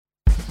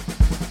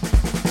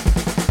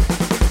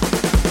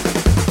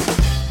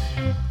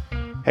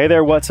Hey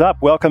there, what's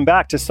up? Welcome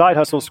back to Side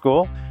Hustle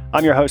School.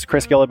 I'm your host,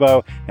 Chris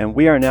Guillebeau, and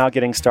we are now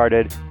getting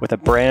started with a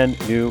brand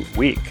new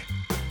week.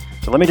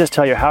 So let me just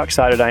tell you how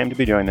excited I am to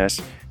be doing this.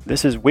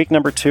 This is week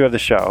number 2 of the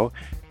show,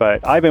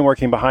 but I've been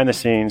working behind the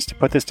scenes to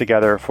put this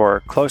together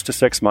for close to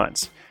 6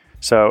 months.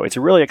 So it's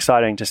really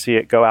exciting to see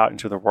it go out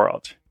into the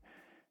world.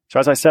 So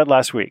as I said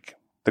last week,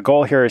 the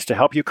goal here is to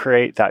help you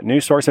create that new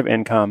source of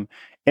income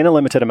in a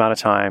limited amount of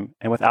time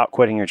and without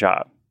quitting your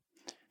job.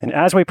 And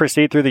as we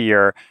proceed through the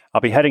year, I'll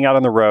be heading out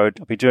on the road.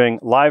 I'll be doing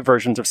live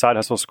versions of Side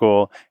Hustle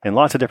School in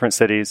lots of different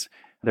cities.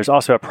 There's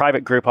also a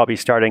private group I'll be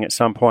starting at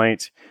some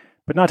point.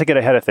 But not to get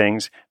ahead of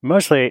things,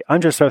 mostly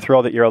I'm just so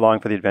thrilled that you're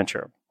along for the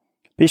adventure.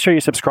 Be sure you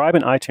subscribe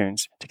in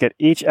iTunes to get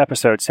each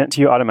episode sent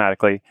to you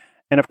automatically.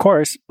 And of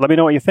course, let me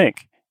know what you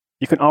think.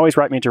 You can always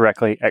write me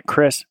directly at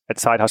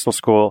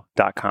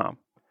chris@sidehustleschool.com.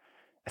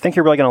 I think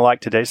you're really going to like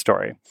today's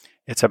story.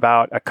 It's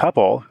about a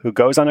couple who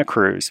goes on a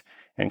cruise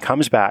and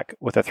comes back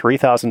with a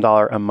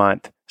 $3,000 a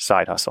month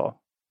side hustle.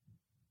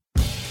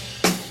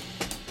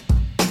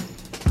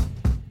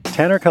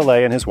 Tanner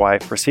Calais and his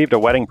wife received a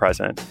wedding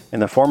present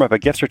in the form of a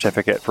gift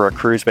certificate for a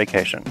cruise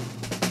vacation.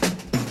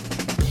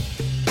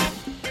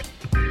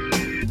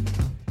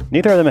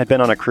 Neither of them had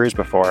been on a cruise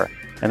before,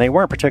 and they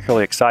weren't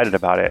particularly excited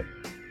about it,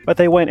 but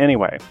they went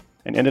anyway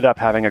and ended up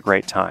having a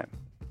great time.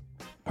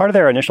 Part of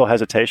their initial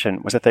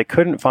hesitation was that they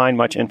couldn't find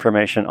much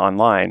information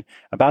online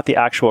about the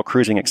actual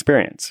cruising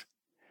experience.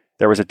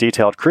 There was a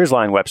detailed cruise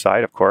line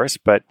website, of course,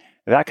 but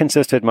that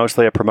consisted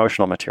mostly of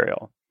promotional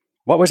material.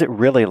 What was it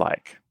really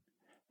like?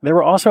 There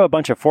were also a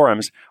bunch of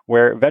forums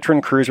where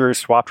veteran cruisers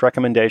swapped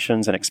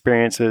recommendations and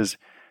experiences,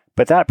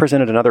 but that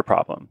presented another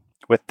problem.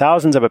 With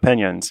thousands of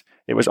opinions,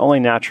 it was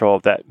only natural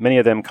that many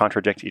of them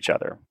contradict each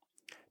other.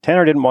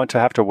 Tanner didn't want to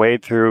have to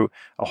wade through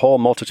a whole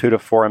multitude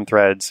of forum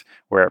threads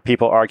where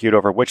people argued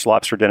over which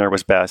lobster dinner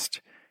was best.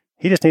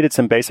 He just needed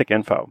some basic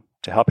info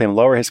to help him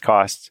lower his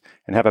costs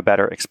and have a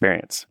better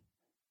experience.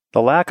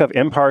 The lack of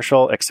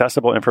impartial,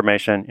 accessible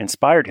information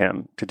inspired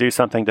him to do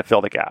something to fill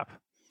the gap.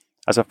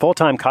 As a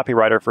full-time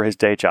copywriter for his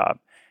day job,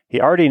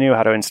 he already knew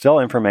how to instill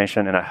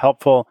information in a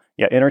helpful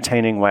yet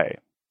entertaining way.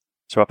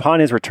 So upon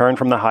his return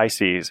from the high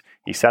seas,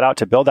 he set out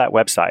to build that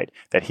website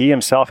that he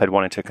himself had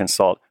wanted to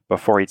consult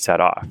before he'd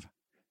set off.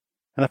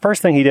 And the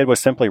first thing he did was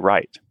simply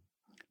write.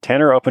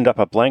 Tanner opened up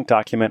a blank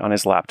document on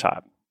his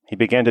laptop. He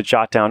began to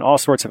jot down all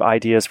sorts of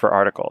ideas for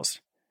articles.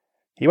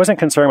 He wasn't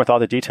concerned with all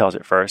the details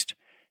at first.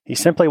 He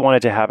simply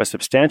wanted to have a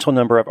substantial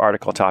number of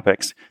article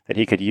topics that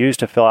he could use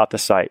to fill out the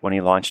site when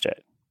he launched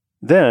it.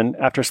 Then,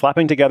 after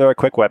slapping together a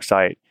quick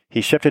website, he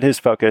shifted his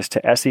focus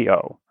to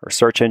SEO, or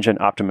search engine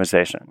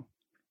optimization.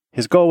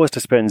 His goal was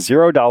to spend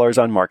 $0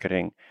 on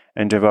marketing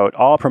and devote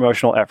all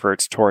promotional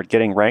efforts toward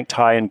getting ranked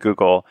high in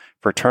Google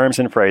for terms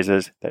and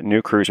phrases that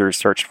new cruisers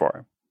searched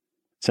for.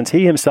 Since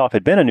he himself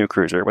had been a new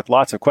cruiser with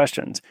lots of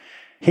questions,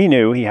 he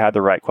knew he had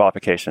the right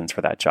qualifications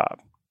for that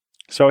job.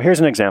 So here's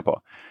an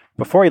example.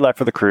 Before he left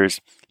for the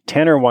cruise,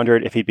 Tanner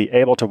wondered if he'd be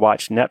able to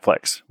watch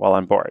Netflix while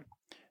on board.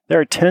 There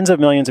are tens of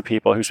millions of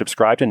people who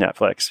subscribe to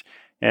Netflix,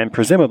 and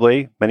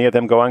presumably many of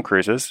them go on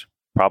cruises,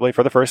 probably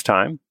for the first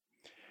time.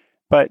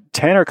 But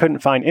Tanner couldn't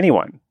find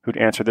anyone who'd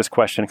answer this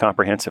question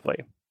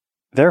comprehensively.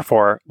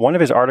 Therefore, one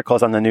of his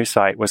articles on the new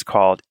site was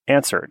called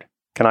Answered: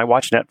 Can I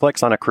Watch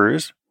Netflix on a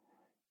Cruise?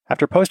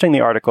 After posting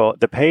the article,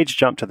 the page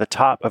jumped to the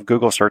top of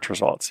Google search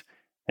results,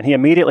 and he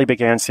immediately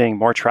began seeing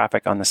more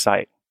traffic on the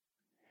site.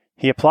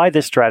 He applied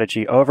this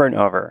strategy over and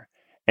over,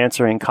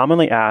 answering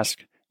commonly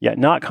asked, yet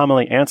not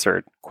commonly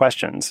answered,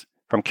 questions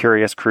from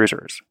curious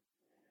cruisers.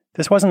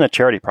 This wasn't a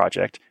charity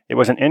project, it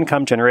was an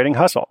income-generating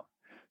hustle.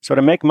 So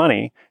to make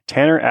money,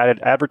 Tanner added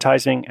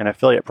advertising and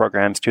affiliate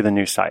programs to the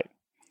new site.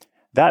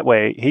 That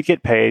way, he'd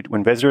get paid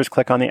when visitors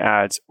click on the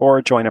ads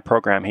or join a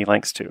program he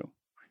links to.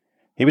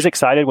 He was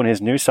excited when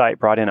his new site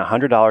brought in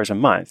 $100 a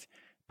month,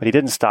 but he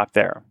didn't stop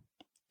there.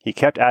 He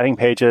kept adding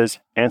pages,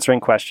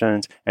 answering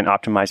questions, and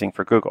optimizing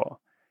for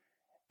Google.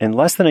 In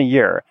less than a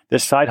year,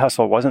 this side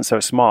hustle wasn't so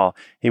small,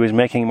 he was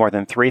making more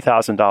than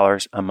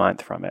 $3,000 a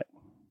month from it.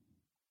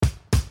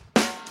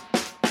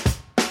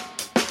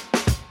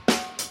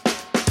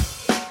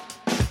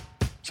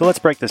 So let's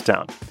break this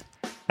down.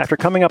 After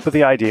coming up with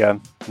the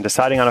idea and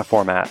deciding on a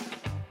format,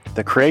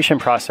 the creation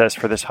process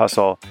for this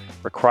hustle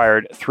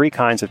required 3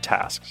 kinds of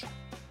tasks.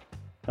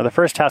 Now, the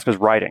first task was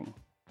writing.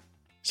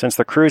 Since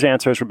the cruise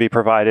answers would be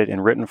provided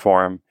in written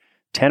form,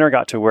 Tanner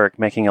got to work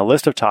making a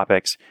list of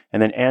topics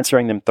and then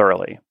answering them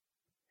thoroughly.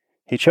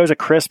 He chose a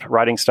crisp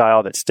writing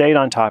style that stayed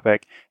on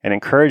topic and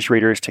encouraged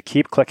readers to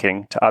keep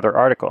clicking to other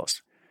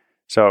articles.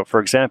 So, for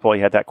example,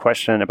 he had that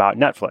question about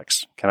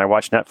Netflix. Can I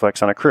watch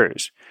Netflix on a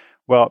cruise?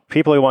 Well,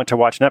 people who want to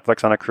watch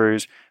Netflix on a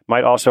cruise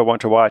might also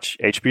want to watch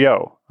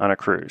HBO on a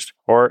cruise,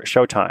 or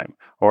Showtime,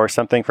 or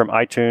something from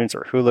iTunes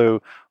or Hulu,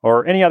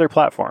 or any other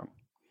platform.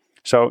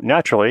 So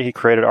naturally, he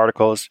created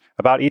articles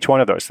about each one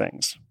of those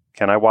things.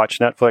 Can I watch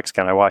Netflix?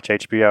 Can I watch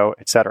HBO?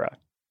 Etc.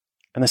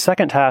 And the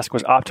second task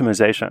was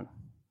optimization.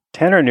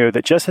 Tanner knew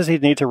that just as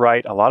he'd need to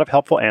write a lot of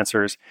helpful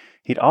answers,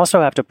 he'd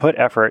also have to put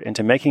effort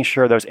into making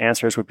sure those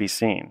answers would be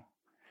seen.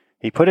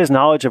 He put his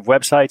knowledge of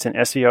websites and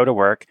SEO to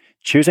work,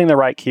 choosing the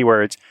right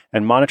keywords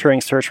and monitoring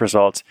search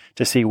results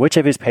to see which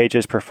of his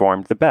pages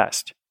performed the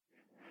best.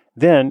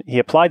 Then he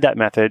applied that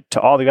method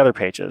to all the other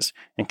pages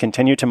and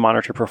continued to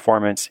monitor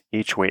performance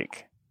each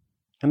week.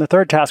 And the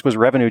third task was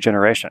revenue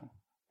generation.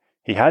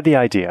 He had the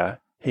idea,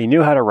 he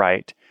knew how to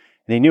write,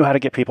 and he knew how to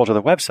get people to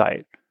the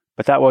website,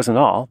 but that wasn't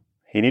all.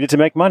 He needed to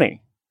make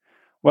money.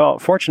 Well,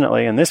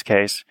 fortunately, in this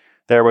case,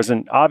 there was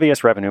an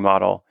obvious revenue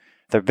model.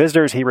 The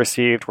visitors he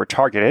received were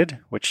targeted,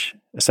 which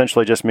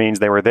essentially just means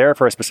they were there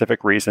for a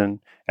specific reason.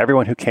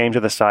 Everyone who came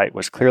to the site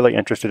was clearly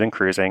interested in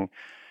cruising.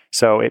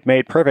 So it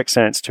made perfect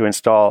sense to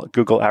install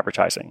Google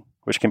advertising,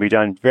 which can be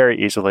done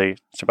very easily.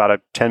 It's about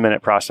a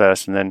 10-minute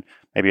process and then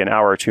maybe an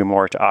hour or two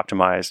more to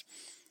optimize.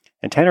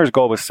 And Tanner's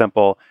goal was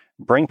simple: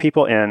 bring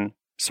people in,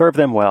 serve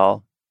them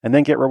well, and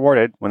then get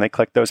rewarded when they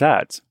click those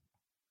ads.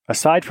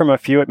 Aside from a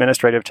few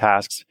administrative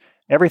tasks,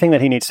 everything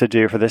that he needs to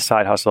do for this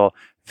side hustle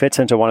fits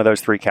into one of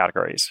those three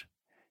categories.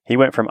 He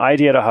went from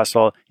idea to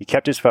hustle, he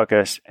kept his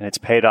focus, and it's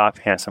paid off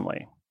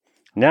handsomely.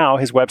 Now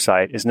his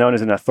website is known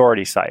as an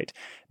authority site,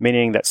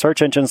 meaning that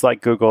search engines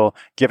like Google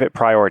give it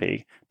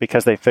priority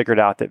because they figured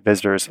out that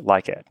visitors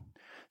like it.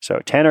 So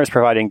Tanner is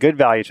providing good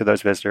value to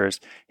those visitors,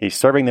 he's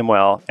serving them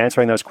well,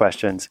 answering those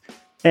questions,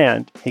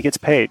 and he gets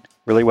paid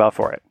really well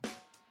for it.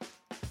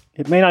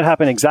 It may not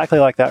happen exactly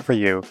like that for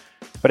you,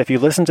 but if you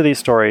listen to these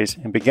stories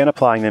and begin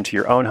applying them to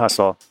your own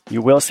hustle,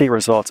 you will see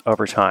results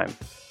over time.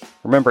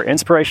 Remember,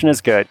 inspiration is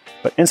good,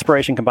 but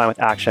inspiration combined with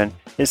action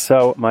is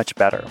so much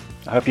better.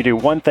 I hope you do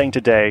one thing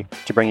today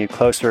to bring you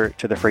closer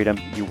to the freedom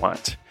you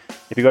want.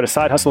 If you go to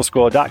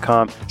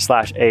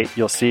sidehustleschool.com/8,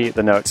 you'll see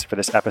the notes for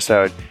this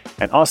episode,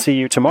 and I'll see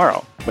you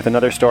tomorrow with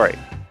another story.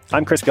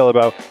 I'm Chris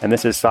Guillebeau, and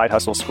this is Side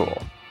Hustle School.